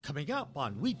Coming up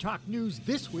on We Talk News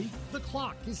this week, the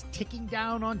clock is ticking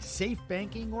down on safe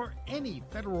banking or any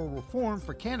federal reform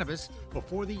for cannabis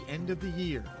before the end of the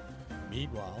year.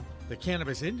 Meanwhile, the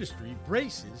cannabis industry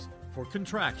braces for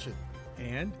contraction.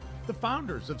 And the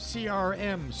founders of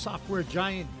CRM software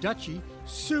giant Dutchie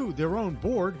sue their own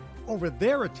board over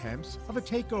their attempts of a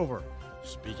takeover.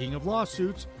 Speaking of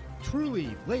lawsuits,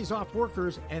 Trulieve lays off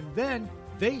workers and then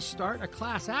they start a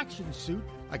class action suit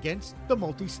against the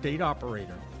multi-state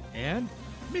operator. And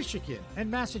Michigan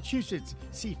and Massachusetts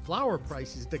see flower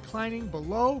prices declining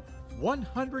below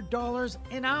 $100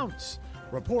 an ounce.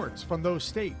 Reports from those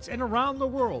states and around the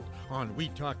world on We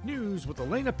Talk News with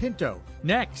Elena Pinto.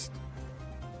 Next.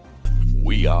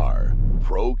 We are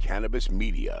Pro Cannabis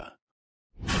Media.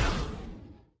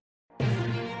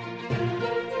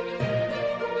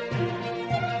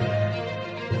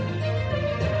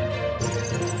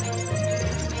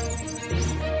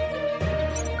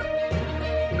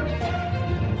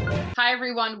 Hi,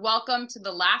 everyone. Welcome to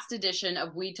the last edition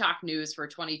of We Talk News for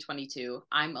 2022.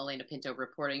 I'm Elena Pinto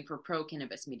reporting for Pro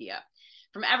Cannabis Media.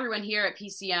 From everyone here at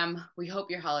PCM, we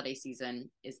hope your holiday season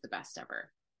is the best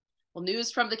ever. Well,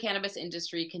 news from the cannabis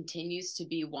industry continues to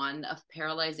be one of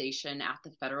paralyzation at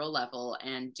the federal level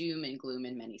and doom and gloom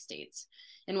in many states.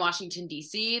 In Washington,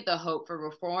 D.C., the hope for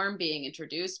reform being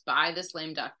introduced by this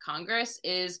lame duck Congress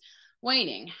is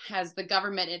waning as the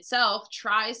government itself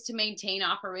tries to maintain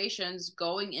operations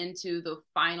going into the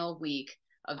final week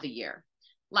of the year.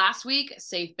 Last week,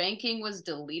 safe banking was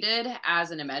deleted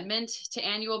as an amendment to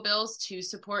annual bills to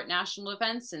support national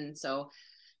events. And so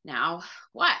now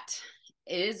what?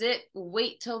 Is it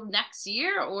wait till next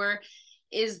year, or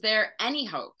is there any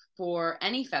hope for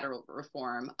any federal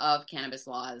reform of cannabis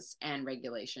laws and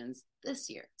regulations this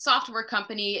year? Software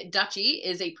company Dutchie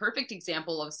is a perfect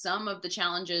example of some of the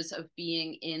challenges of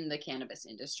being in the cannabis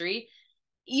industry.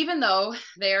 Even though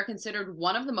they are considered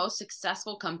one of the most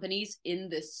successful companies in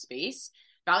this space,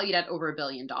 valued at over $1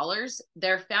 billion,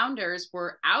 their founders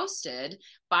were ousted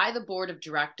by the board of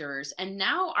directors and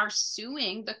now are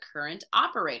suing the current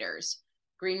operators.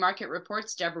 Green Market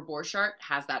Report's Deborah Borchardt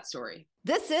has that story.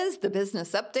 This is the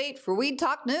business update for We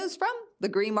Talk News from the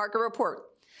Green Market Report.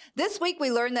 This week,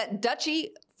 we learned that Dutchie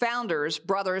founders,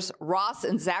 brothers Ross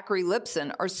and Zachary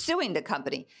Lipson, are suing the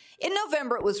company. In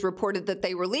November, it was reported that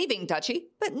they were leaving Dutchie,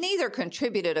 but neither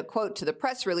contributed a quote to the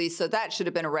press release, so that should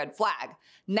have been a red flag.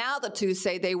 Now the two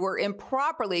say they were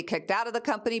improperly kicked out of the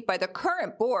company by the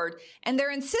current board, and they're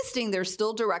insisting they're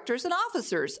still directors and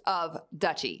officers of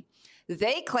Dutchie.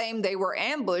 They claim they were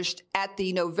ambushed at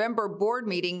the November board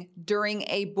meeting during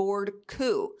a board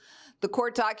coup. The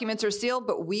court documents are sealed,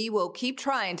 but we will keep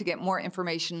trying to get more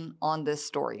information on this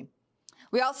story.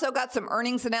 We also got some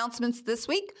earnings announcements this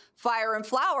week. Fire &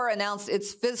 Flower announced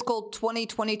its fiscal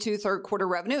 2022 third quarter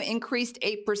revenue increased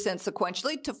 8%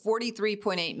 sequentially to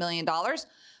 $43.8 million,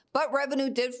 but revenue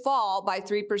did fall by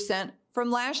 3% from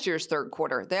last year's third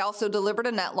quarter. They also delivered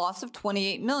a net loss of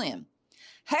 $28 million.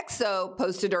 Hexo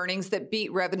posted earnings that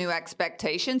beat revenue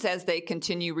expectations as they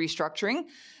continue restructuring.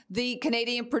 The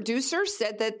Canadian producer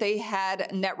said that they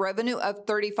had net revenue of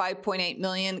 35.8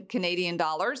 million Canadian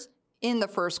dollars in the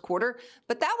first quarter,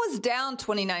 but that was down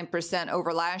 29%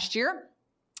 over last year.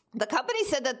 The company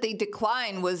said that the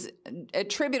decline was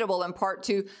attributable in part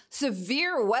to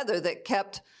severe weather that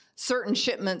kept certain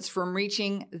shipments from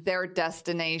reaching their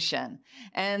destination.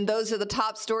 And those are the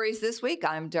top stories this week.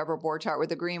 I'm Deborah Borchardt with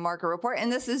the Green Market Report,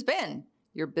 and this has been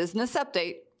your business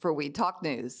update for We Talk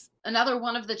News. Another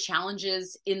one of the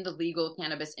challenges in the legal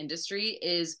cannabis industry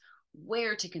is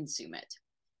where to consume it.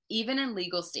 Even in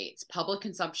legal states, public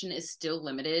consumption is still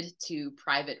limited to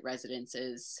private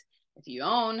residences. If you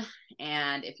own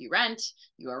and if you rent,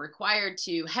 you are required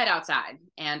to head outside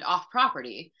and off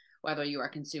property, whether you are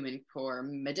consuming for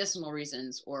medicinal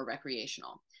reasons or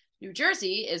recreational. New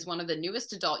Jersey is one of the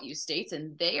newest adult use states,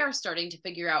 and they are starting to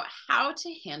figure out how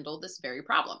to handle this very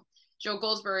problem. Joe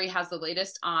Goldsberry has the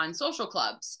latest on social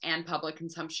clubs and public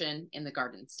consumption in the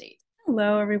Garden State.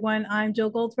 Hello, everyone. I'm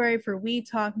Jill Goldsberry for We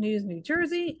Talk News New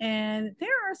Jersey, and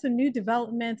there are some new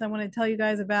developments I want to tell you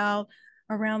guys about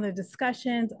around the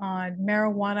discussions on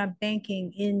marijuana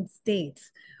banking in states.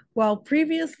 While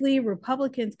previously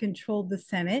Republicans controlled the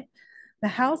Senate, the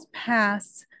House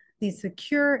passed the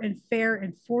Secure and Fair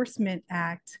Enforcement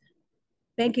Act,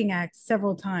 Banking Act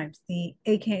several times, the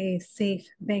AKA Safe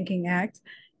Banking Act,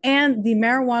 and the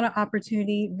Marijuana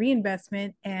Opportunity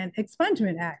Reinvestment and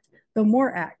Expungement Act, the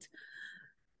MORE Act,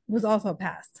 was also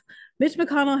passed. Mitch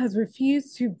McConnell has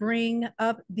refused to bring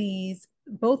up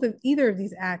either of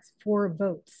these acts for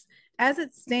votes. As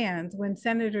it stands, when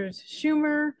Senators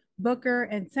Schumer, Booker,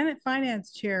 and Senate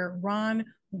Finance Chair Ron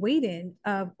Wyden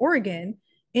of Oregon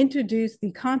introduced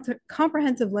the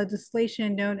comprehensive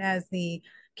legislation known as the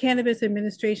Cannabis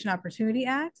Administration Opportunity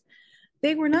Act,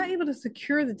 they were not able to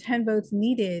secure the 10 votes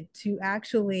needed to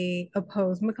actually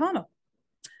oppose McConnell.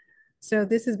 So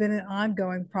this has been an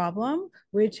ongoing problem,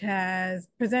 which has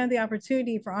presented the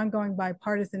opportunity for ongoing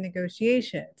bipartisan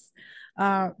negotiations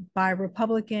by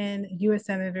Republican U.S.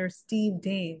 Senator Steve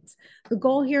Daines. The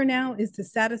goal here now is to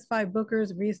satisfy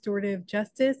Booker's restorative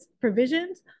justice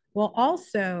provisions while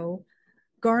also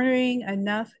garnering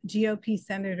enough GOP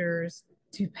senators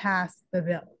to pass the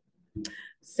bill.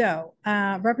 So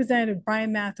Representative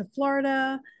Brian Mast of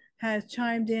Florida has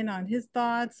chimed in on his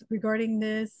thoughts regarding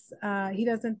this. He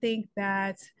doesn't think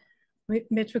that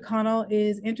Mitch McConnell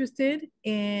is interested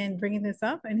in bringing this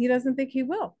up, and he doesn't think he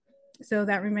will. So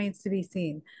that remains to be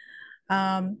seen.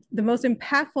 The most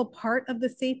impactful part of the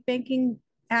Safe Banking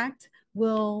Act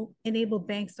will enable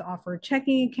banks to offer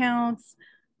checking accounts,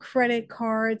 credit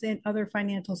cards, and other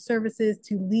financial services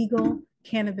to legal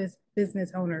cannabis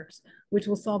business owners, which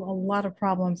will solve a lot of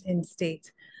problems in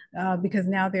state because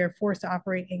now they're forced to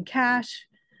operate in cash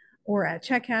or at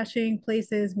check cashing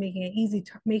places,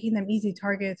 making them easy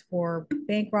targets for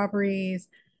bank robberies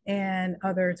and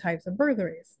other types of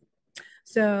burglaries.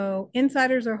 So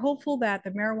insiders are hopeful that the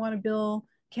marijuana bill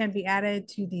can be added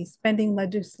to the spending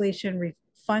legislation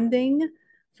refunding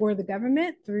for the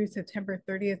government through September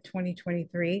 30th,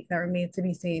 2023. That remains to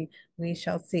be seen. We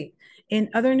shall see. In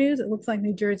other news, it looks like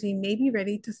New Jersey may be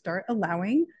ready to start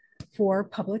allowing for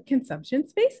public consumption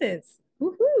spaces.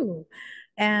 Woohoo!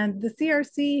 And the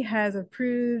CRC has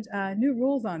approved new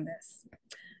rules on this.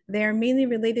 They are mainly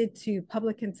related to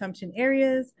public consumption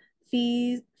areas,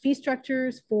 fee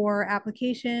structures for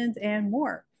applications, and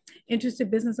more.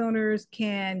 Interested business owners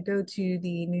can go to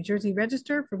the New Jersey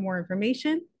Register for more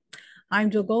information. I'm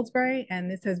Jill Goldsberry,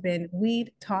 and this has been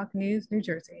Weed Talk News, New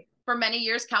Jersey. For many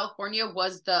years, California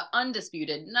was the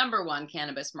undisputed #1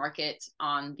 cannabis market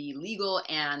on the legal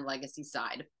and legacy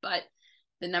side, but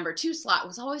the #2 slot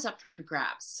was always up for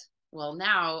grabs. Well,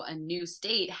 now a new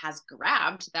state has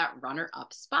grabbed that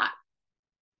runner-up spot.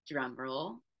 Drum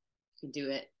roll. You can do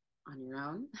it on your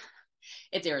own.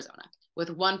 It's Arizona, with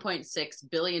 $1.6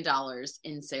 billion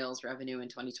in sales revenue in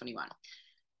 2021.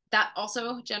 That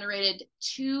also generated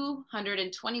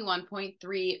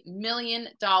 $221.3 million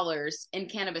in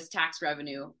cannabis tax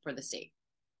revenue for the state.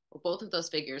 Well, both of those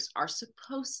figures are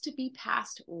supposed to be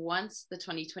passed once the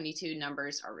 2022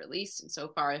 numbers are released. And so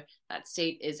far, that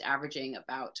state is averaging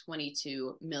about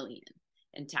 $22 million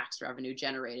in tax revenue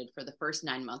generated for the first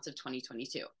 9 months of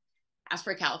 2022. As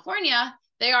for California,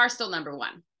 they are still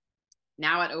 #1,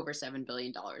 now at over $7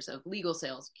 billion of legal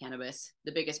sales of cannabis,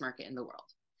 the biggest market in the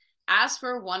world. As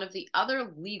for one of the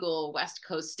other legal West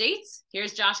Coast states,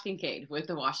 here's Josh Kincaid with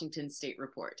the Washington State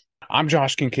Report. I'm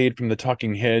Josh Kincaid from the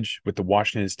Talking Hedge with the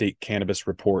Washington State Cannabis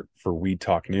Report for Weed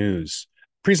Talk News.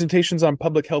 Presentations on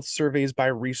public health surveys by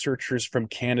researchers from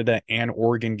Canada and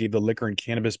Oregon gave the Liquor and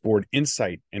Cannabis Board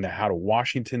insight into how the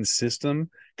Washington system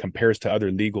compares to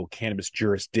other legal cannabis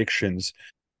jurisdictions.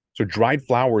 So dried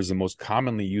flower is the most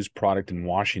commonly used product in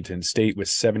Washington State, with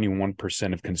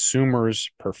 71% of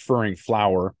consumers preferring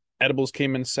flower. Edibles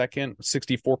came in second,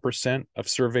 64% of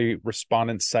survey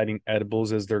respondents citing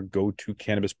edibles as their go-to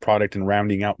cannabis product. And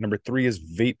rounding out, #3 is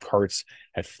vape carts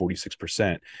at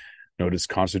 46%. Notice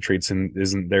concentrates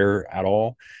isn't there at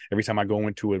all. Every time I go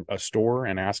into a store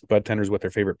and ask bud tenders what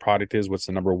their favorite product is, what's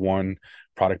the #1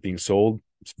 product being sold,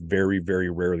 it's very,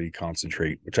 very rarely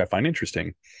concentrate, which I find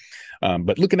interesting.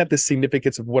 But looking at the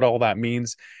significance of what all that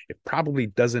means, it probably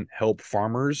doesn't help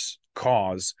farmers'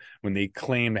 cause when they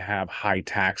claim to have high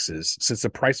taxes, since the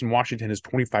price in Washington is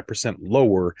 25%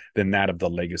 lower than that of the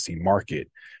legacy market.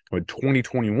 In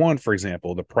 2021, for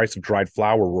example, the price of dried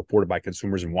flower reported by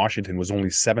consumers in Washington was only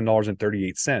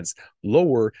 $7.38,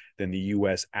 lower than the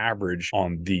U.S. average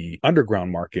on the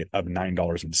underground market of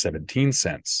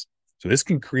 $9.17. So this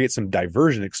can create some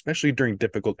diversion, especially during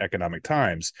difficult economic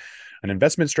times. An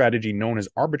investment strategy known as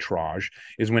arbitrage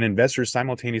is when investors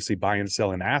simultaneously buy and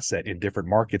sell an asset in different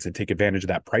markets and take advantage of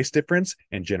that price difference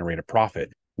and generate a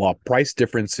profit. While price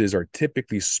differences are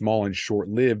typically small and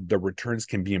short-lived, the returns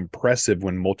can be impressive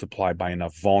when multiplied by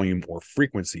enough volume or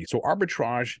frequency. So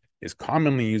arbitrage is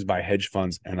commonly used by hedge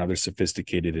funds and other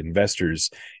sophisticated investors.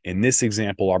 In this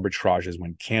example, arbitrage is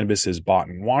when cannabis is bought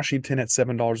in Washington at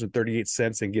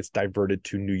 $7.38 and gets diverted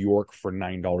to New York for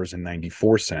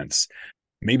 $9.94.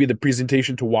 Maybe the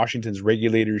presentation to Washington's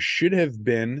regulators should have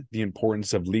been the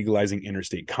importance of legalizing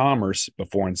interstate commerce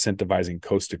before incentivizing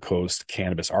coast-to-coast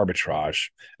cannabis arbitrage.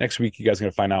 Next week, you guys are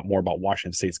going to find out more about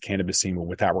Washington State's cannabis scene. But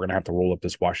with that, we're going to have to roll up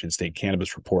this Washington State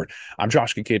Cannabis Report. I'm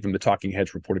Josh Kincaid from the Talking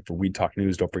Heads reporting for Weed Talk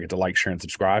News. Don't forget to like, share, and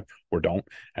subscribe, or don't,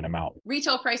 and I'm out.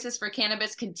 Retail prices for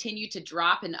cannabis continue to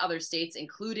drop in other states,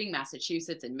 including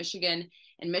Massachusetts and Michigan.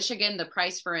 In Michigan, the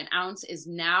price for an ounce is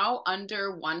now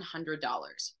under $100.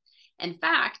 In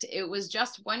fact, it was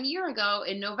just 1 year ago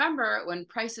in November when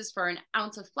prices for an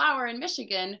ounce of flower in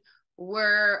Michigan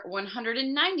were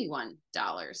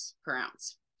 $191 per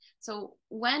ounce. So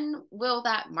when will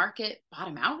that market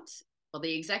bottom out? Well,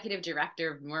 the executive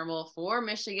director of NORML for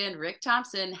Michigan, Rick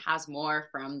Thompson, has more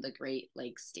from the Great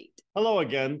Lakes state. Hello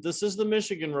again. This is the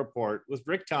Michigan Report with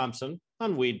Rick Thompson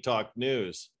on Weed Talk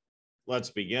News.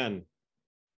 Let's begin.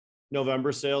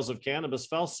 November sales of cannabis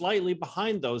fell slightly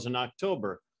behind those in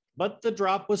October, but the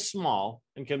drop was small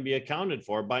and can be accounted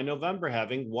for by November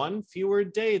having one fewer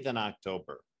day than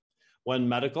October. When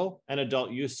medical and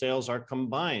adult use sales are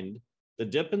combined, the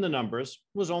dip in the numbers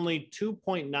was only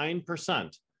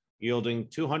 2.9%, yielding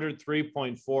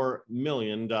 $203.4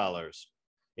 million.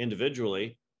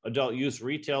 Individually, adult use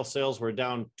retail sales were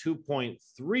down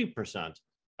 2.3%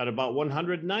 at about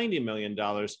 $190 million,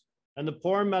 and the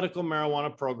poor medical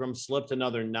marijuana program slipped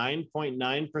another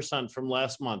 9.9% from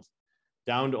last month,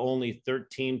 down to only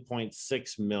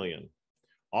 $13.6 million.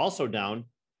 Also down,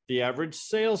 the average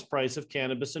sales price of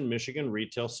cannabis in Michigan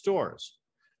retail stores.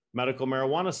 Medical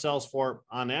marijuana sells for,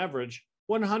 on average,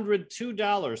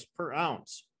 $102 per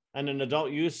ounce, and an adult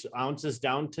use ounce is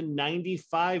down to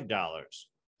 $95.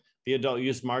 The adult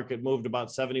use market moved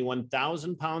about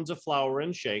 71,000 pounds of flower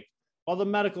and shake, while the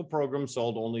medical program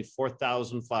sold only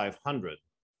 4,500.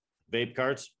 Vape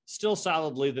carts, still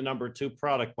solidly the number 2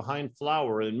 product behind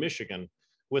flower in Michigan,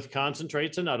 with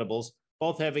concentrates and edibles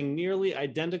both having nearly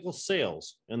identical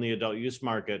sales in the adult use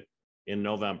market in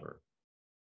November.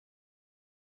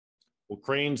 Well,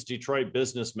 Crain's Detroit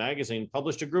Business Magazine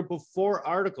published a group of 4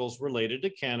 articles related to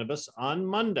cannabis on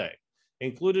Monday.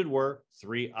 Included were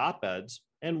 3 op-eds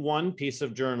and 1 piece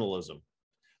of journalism.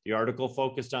 The article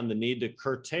focused on the need to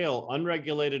curtail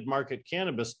unregulated market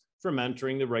cannabis from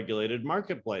entering the regulated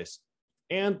marketplace,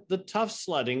 and the tough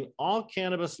sledding all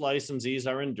cannabis licensees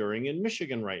are enduring in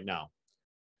Michigan right now.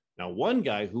 Now, one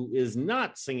guy who is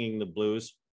not singing the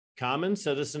blues, Common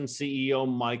Citizen CEO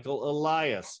Michael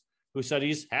Elias, who said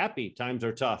he's happy times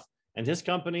are tough, and his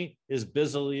company is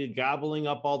busily gobbling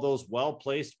up all those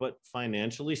well-placed but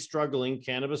financially struggling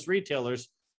cannabis retailers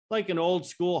like an old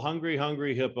school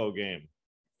hungry hippo game.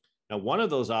 Now, one of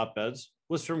those op-eds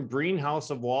was from Greenhouse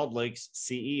of Walled Lake's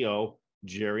CEO,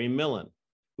 Jerry Millen,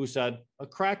 who said a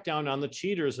crackdown on the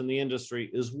cheaters in the industry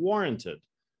is warranted,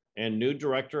 and new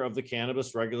director of the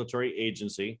Cannabis Regulatory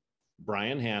Agency,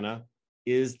 Brian Hanna,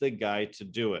 is the guy to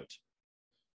do it.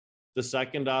 The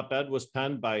second op-ed was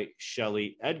penned by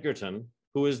Shelley Edgerton,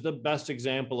 who is the best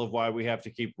example of why we have to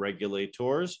keep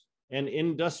regulators and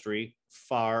industry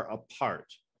far apart.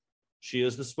 She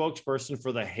is the spokesperson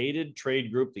for the hated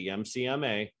trade group, the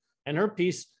MCMA, and her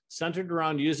piece centered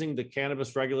around using the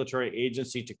Cannabis Regulatory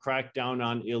Agency to crack down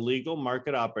on illegal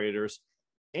market operators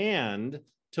and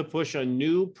to push a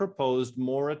new proposed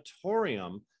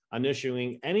moratorium on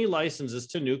issuing any licenses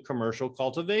to new commercial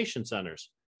cultivation centers.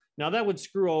 Now, that would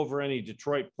screw over any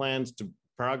Detroit plans to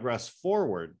progress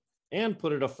forward and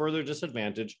put at a further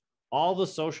disadvantage all the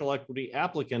social equity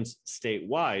applicants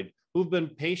statewide who've been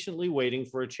patiently waiting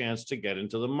for a chance to get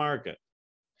into the market.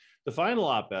 The final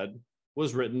op-ed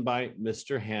was written by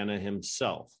Mr. Hanna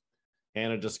himself.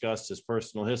 Hanna discussed his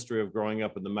personal history of growing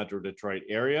up in the Metro Detroit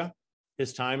area,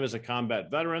 his time as a combat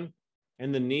veteran,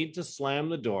 and the need to slam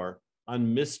the door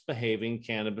on misbehaving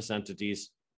cannabis entities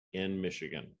in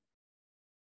Michigan.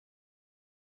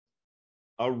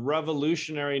 A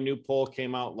revolutionary new poll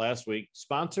came out last week,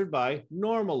 sponsored by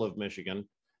NORML of Michigan,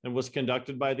 and was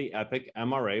conducted by the Epic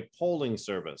MRA polling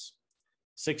service.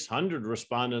 600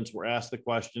 respondents were asked the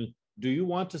question, do you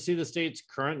want to see the state's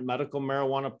current medical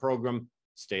marijuana program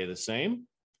stay the same?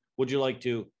 Would you like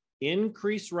to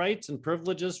increase rights and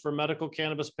privileges for medical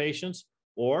cannabis patients,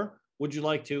 or would you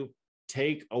like to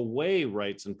take away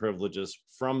rights and privileges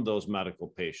from those medical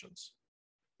patients?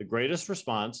 The greatest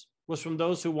response was from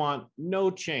those who want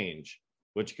no change,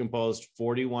 which composed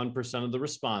 41% of the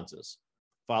responses,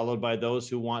 followed by those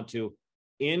who want to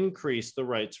increase the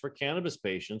rights for cannabis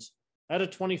patients at a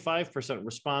 25%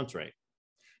 response rate.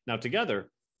 Now,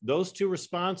 together, those two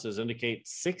responses indicate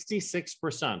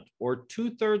 66%, or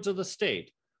 2/3 of the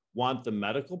state, want the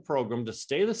medical program to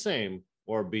stay the same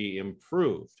or be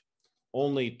improved.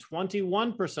 Only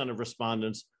 21% of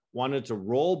respondents wanted to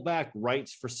roll back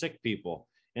rights for sick people,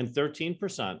 and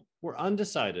 13% were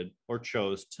undecided or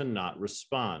chose to not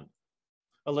respond.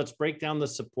 Let's break down the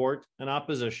support and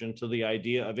opposition to the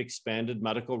idea of expanded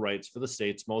medical rights for the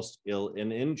state's most ill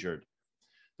and injured.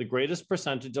 The greatest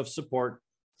percentage of support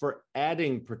for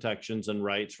adding protections and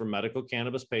rights for medical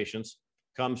cannabis patients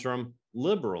comes from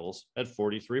liberals at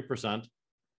 43%,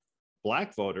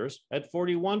 Black voters at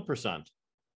 41%,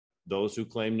 those who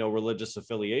claim no religious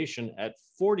affiliation at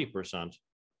 40%,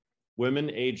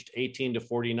 women aged 18 to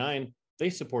 49,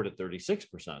 they support at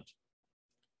 36%.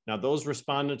 Now, those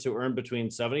respondents who earn between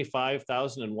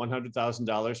 $75,000 and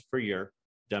 $100,000 per year,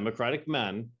 Democratic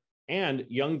men, and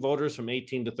young voters from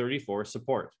 18 to 34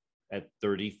 support at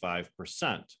 35%.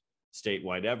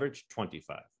 Statewide average, 25%.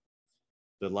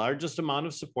 The largest amount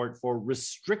of support for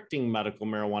restricting medical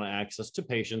marijuana access to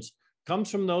patients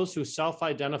comes from those who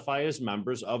self-identify as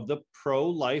members of the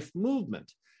pro-life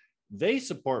movement. They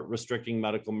support restricting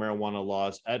medical marijuana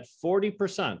laws at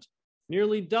 40%,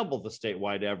 nearly double the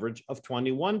statewide average of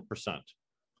 21%.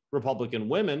 Republican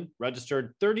women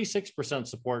registered 36%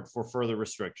 support for further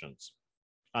restrictions.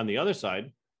 On the other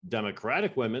side,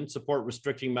 Democratic women support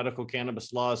restricting medical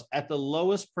cannabis laws at the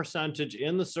lowest percentage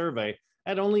in the survey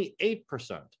at only 8%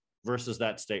 versus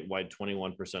that statewide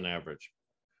 21% average.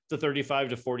 The 35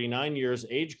 to 49 years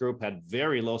age group had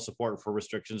very low support for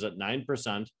restrictions at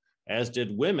 9%, as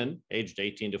did women aged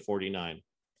 18 to 49.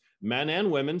 Men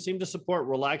and women seem to support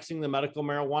relaxing the medical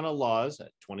marijuana laws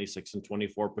at 26 and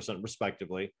 24%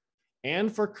 respectively,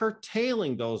 and for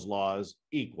curtailing those laws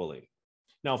equally.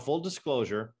 Now, full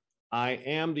disclosure, I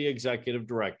am the executive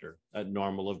director at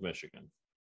NORML of Michigan.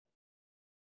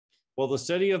 Well, the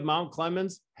city of Mount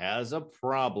Clemens has a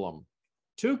problem.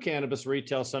 2 cannabis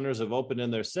retail centers have opened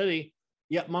in their city,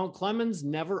 yet Mount Clemens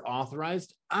never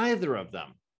authorized either of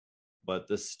them. But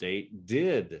the state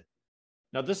did.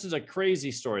 Now, this is a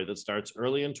crazy story that starts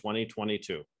early in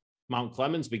 2022. Mount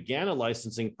Clemens began a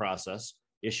licensing process,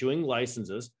 issuing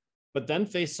licenses, but then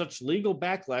faced such legal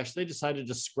backlash, they decided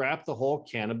to scrap the whole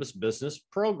cannabis business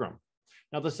program.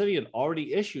 Now, the city had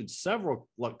already issued several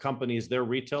companies their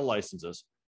retail licenses,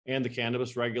 and the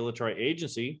Cannabis Regulatory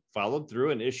Agency followed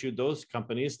through and issued those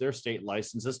companies their state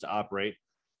licenses to operate.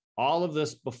 All of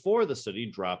this before the city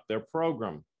dropped their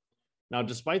program. Now,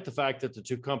 despite the fact that the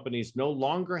 2 companies no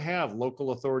longer have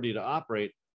local authority to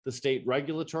operate, the state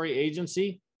regulatory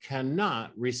agency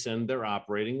cannot rescind their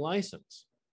operating license.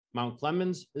 Mount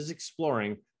Clemens is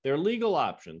exploring their legal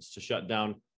options to shut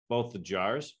down both the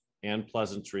Jars and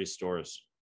Pleasant Tree stores.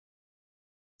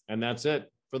 And that's it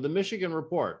for the Michigan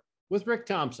Report with Rick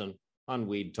Thompson on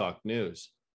Weed Talk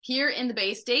News. Here in the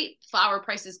Bay State, flower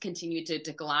prices continue to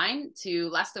decline to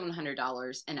less than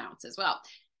 $100 an ounce as well.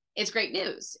 It's great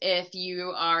news if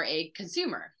you are a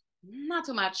consumer, not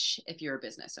so much if you're a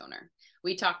business owner.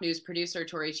 Weed Talk News producer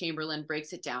Tori Chamberlain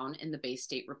breaks it down in the Bay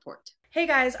State Report. Hey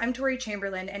guys, I'm Tori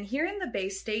Chamberlain, and here in the Bay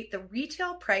State, the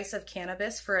retail price of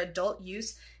cannabis for adult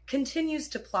use continues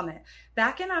to plummet.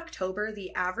 Back in October,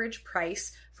 the average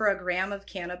price for a gram of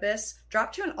cannabis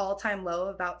dropped to an all-time low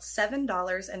of about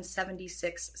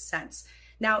 $7.76.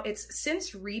 Now, it's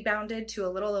since rebounded to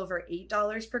a little over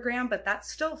 $8 per gram, but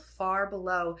that's still far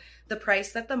below the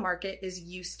price that the market is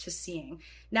used to seeing.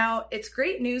 Now, it's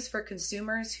great news for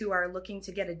consumers who are looking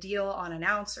to get a deal on an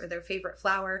ounce or their favorite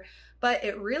flower, but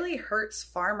it really hurts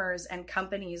farmers and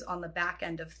companies on the back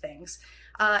end of things.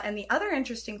 And the other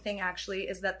interesting thing actually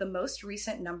is that the most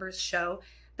recent numbers show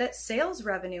that sales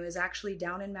revenue is actually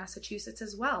down in Massachusetts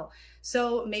as well.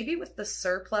 So maybe with the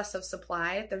surplus of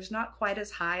supply, there's not quite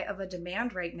as high of a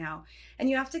demand right now. And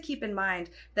you have to keep in mind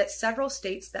that several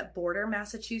states that border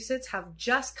Massachusetts have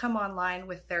just come online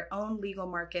with their own legal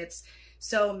markets.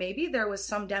 So maybe there was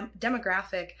some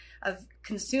demographic of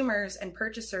consumers and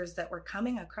purchasers that were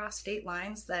coming across state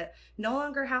lines that no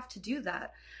longer have to do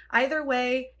that. Either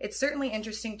way, it's certainly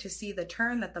interesting to see the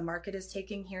turn that the market is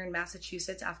taking here in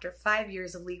Massachusetts after 5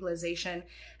 years of legalization.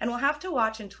 And we'll have to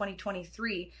watch in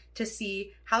 2023 to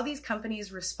see how these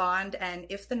companies respond and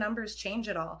if the numbers change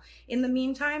at all. In the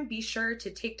meantime, be sure to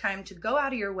take time to go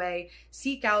out of your way,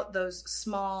 seek out those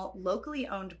small, locally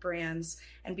owned brands,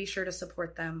 and be sure to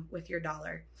support them with your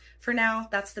dollar. For now,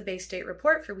 that's the Bay State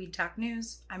Report for Weed Talk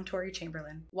News. I'm Tori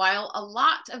Chamberlain. While a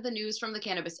lot of the news from the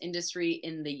cannabis industry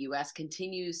in the U.S.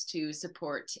 continues to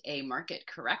support a market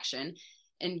correction,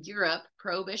 in Europe,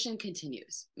 prohibition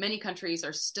continues. Many countries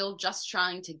are still just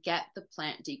trying to get the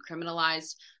plant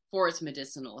decriminalized for its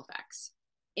medicinal effects.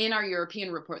 In our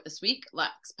European report this week,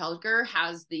 Lex Pelger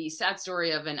has the sad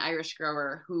story of an Irish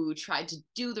grower who tried to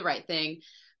do the right thing,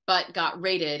 but got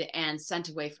raided and sent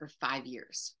away for 5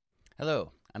 years.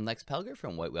 Hello, I'm Lex Pelger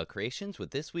from White Whale Creations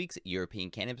with this week's European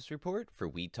Cannabis Report for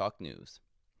Weed Talk News.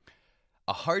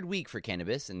 A hard week for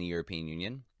cannabis in the European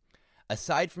Union.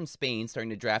 Aside from Spain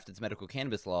starting to draft its medical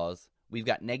cannabis laws, we've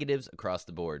got negatives across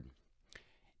the board.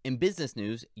 In business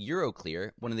news,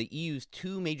 Euroclear, one of the EU's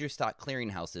two major stock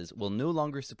clearinghouses, will no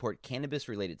longer support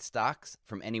cannabis-related stocks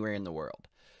from anywhere in the world.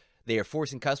 They are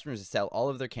forcing customers to sell all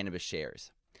of their cannabis shares.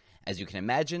 As you can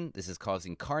imagine, this is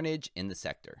causing carnage in the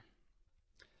sector.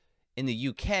 In the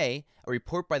UK, a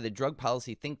report by the drug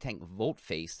policy think tank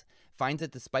Voltface finds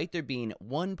that despite there being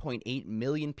 1.8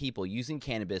 million people using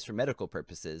cannabis for medical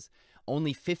purposes,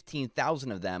 only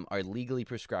 15,000 of them are legally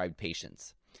prescribed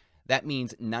patients. That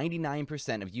means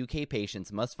 99% of UK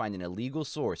patients must find an illegal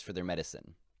source for their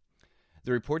medicine.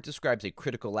 The report describes a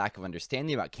critical lack of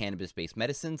understanding about cannabis-based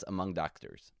medicines among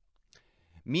doctors.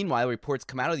 Meanwhile, reports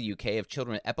come out of the UK of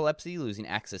children with epilepsy losing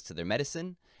access to their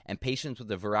medicine, and patients with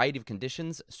a variety of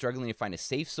conditions struggling to find a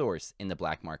safe source in the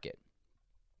black market.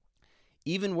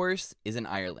 Even worse is in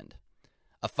Ireland.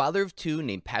 A father of two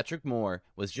named Patrick Moore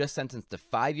was just sentenced to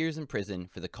 5 years in prison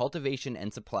for the cultivation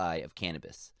and supply of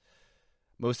cannabis.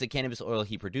 Most of the cannabis oil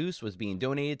he produced was being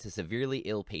donated to severely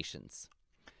ill patients.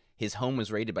 His home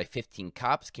was raided by 15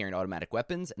 cops carrying automatic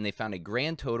weapons, and they found a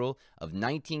grand total of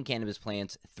 19 cannabis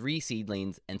plants, 3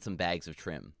 seedlings, and some bags of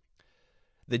trim.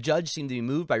 The judge seemed to be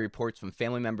moved by reports from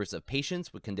family members of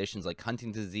patients with conditions like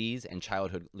Huntington's disease and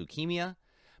childhood leukemia,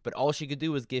 but all she could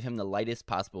do was give him the lightest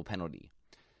possible penalty.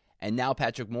 And now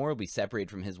Patrick Moore will be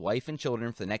separated from his wife and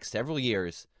children for the next several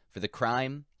years for the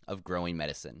crime of growing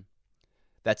medicine.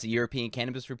 That's the European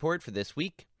Cannabis Report for this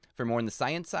week. For more on the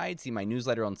science side, see my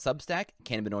newsletter on Substack,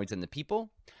 Cannabinoids and the People.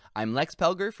 I'm Lex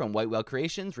Pelger from White Whale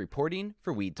Creations reporting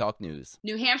for Weed Talk News.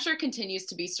 New Hampshire continues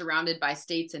to be surrounded by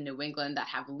states in New England that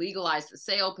have legalized the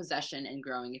sale, possession, and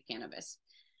growing of cannabis.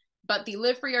 But the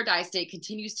Live Free or Die state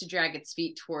continues to drag its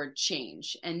feet toward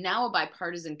change, and now a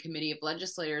bipartisan committee of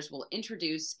legislators will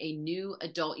introduce a new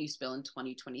adult use bill in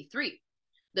 2023.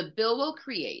 The bill will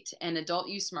create an adult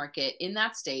use market in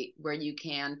that state where you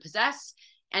can possess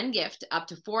and gift up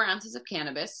to 4 ounces of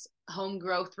cannabis, home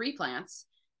grow 3 plants,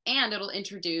 and it'll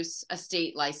introduce a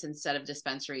state licensed set of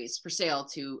dispensaries for sale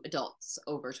to adults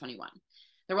over 21.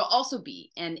 There will also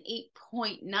be an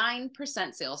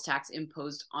 8.9% sales tax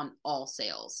imposed on all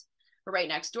sales. But right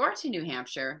next door to New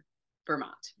Hampshire,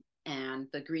 Vermont, and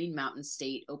the Green Mountain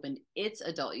State opened its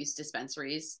adult use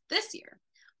dispensaries this year.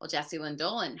 Well, Jessie Lynn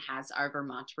Dolan has our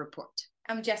Vermont report.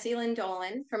 I'm Jessie Lynn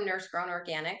Dolan from Nurse Grown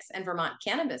Organics and Vermont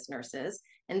Cannabis Nurses,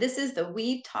 and this is the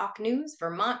Weed Talk News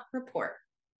Vermont Report.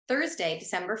 Thursday,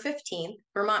 December 15th,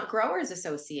 Vermont Growers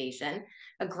Association,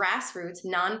 a grassroots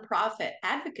nonprofit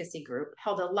advocacy group,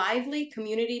 held a lively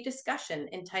community discussion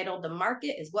entitled "The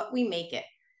Market is What We Make It,"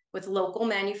 with local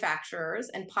manufacturers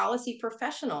and policy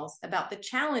professionals about the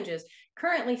challenges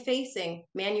currently facing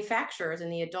manufacturers in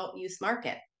the adult use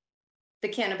market. The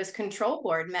Cannabis Control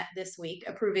Board met this week,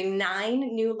 approving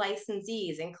 9 new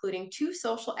licensees, including 2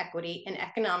 social equity and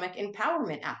economic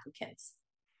empowerment applicants.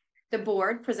 The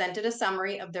board presented a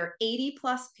summary of their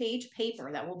 80-plus page paper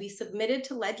that will be submitted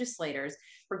to legislators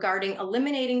regarding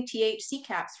eliminating THC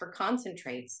caps for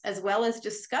concentrates, as well as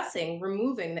discussing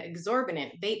removing the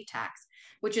exorbitant vape tax,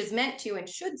 which is meant to and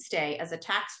should stay as a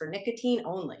tax for nicotine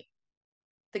only.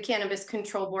 The Cannabis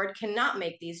Control Board cannot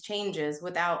make these changes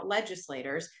without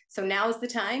legislators, so now is the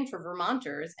time for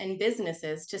Vermonters and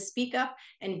businesses to speak up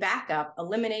and back up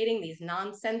eliminating these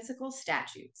nonsensical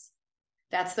statutes.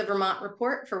 That's the Vermont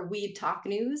Report for Weed Talk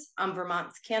News. I'm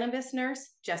Vermont's cannabis nurse,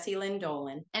 Jessie Lynn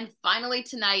Dolan. And finally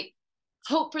tonight,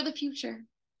 hope for the future.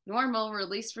 NORML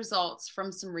released results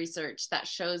from some research that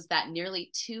shows that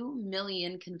nearly 2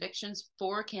 million convictions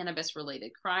for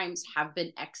cannabis-related crimes have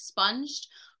been expunged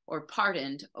or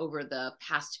pardoned over the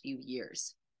past few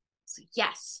years. So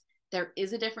yes, there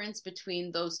is a difference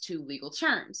between those two legal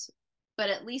terms, but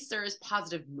at least there is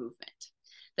positive movement.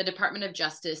 The Department of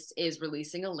Justice is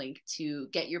releasing a link to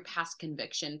get your past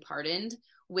conviction pardoned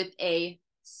with a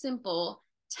simple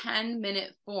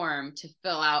 10-minute form to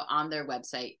fill out on their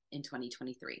website in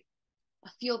 2023. A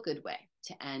feel-good way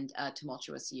to end a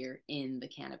tumultuous year in the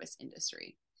cannabis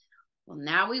industry. Well,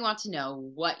 now we want to know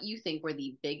what you think were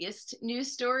the biggest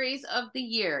news stories of the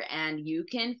year, and you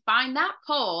can find that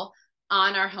poll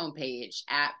on our homepage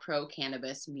at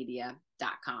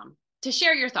procannabismedia.com to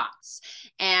share your thoughts.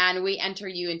 And we enter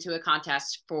you into a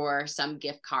contest for some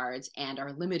gift cards and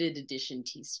our limited edition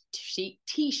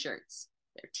t-shirts.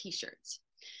 They're t-shirts.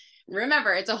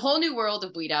 Remember, it's a whole new world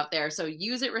of weed out there, so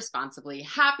use it responsibly.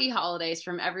 Happy holidays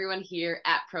from everyone here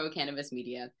at Pro Cannabis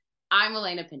Media. I'm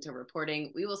Elena Pinto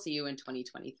reporting. We will see you in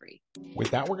 2023. With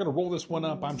that, we're going to roll this one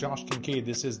up. I'm Josh Kincaid.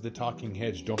 This is The Talking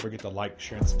Hedge. Don't forget to like,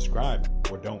 share, and subscribe,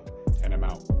 or don't, and I'm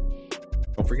out.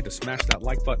 Don't forget to smash that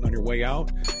like button on your way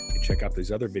out and check out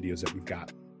these other videos that we've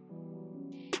got.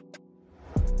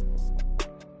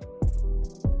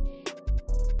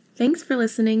 Thanks for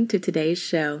listening to today's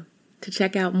show. To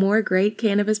check out more great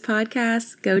cannabis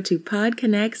podcasts, go to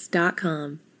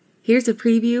podconnects.com. Here's a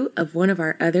preview of one of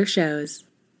our other shows.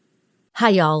 Hi,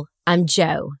 y'all. I'm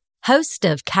Jo, host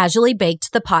of Casually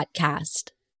Baked, the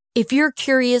podcast. If you're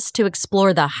curious to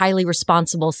explore the highly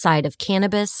responsible side of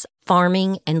cannabis,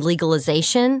 farming, and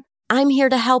legalization, I'm here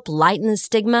to help lighten the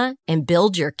stigma and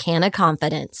build your canna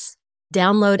confidence.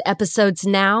 Download episodes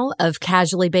now of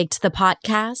Casually Baked, the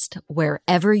podcast,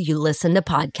 wherever you listen to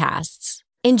podcasts.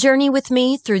 And journey with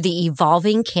me through the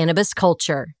evolving cannabis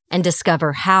culture and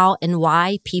discover how and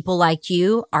why people like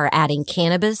you are adding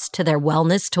cannabis to their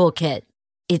wellness toolkit.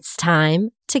 It's time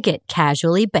to get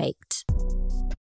casually baked.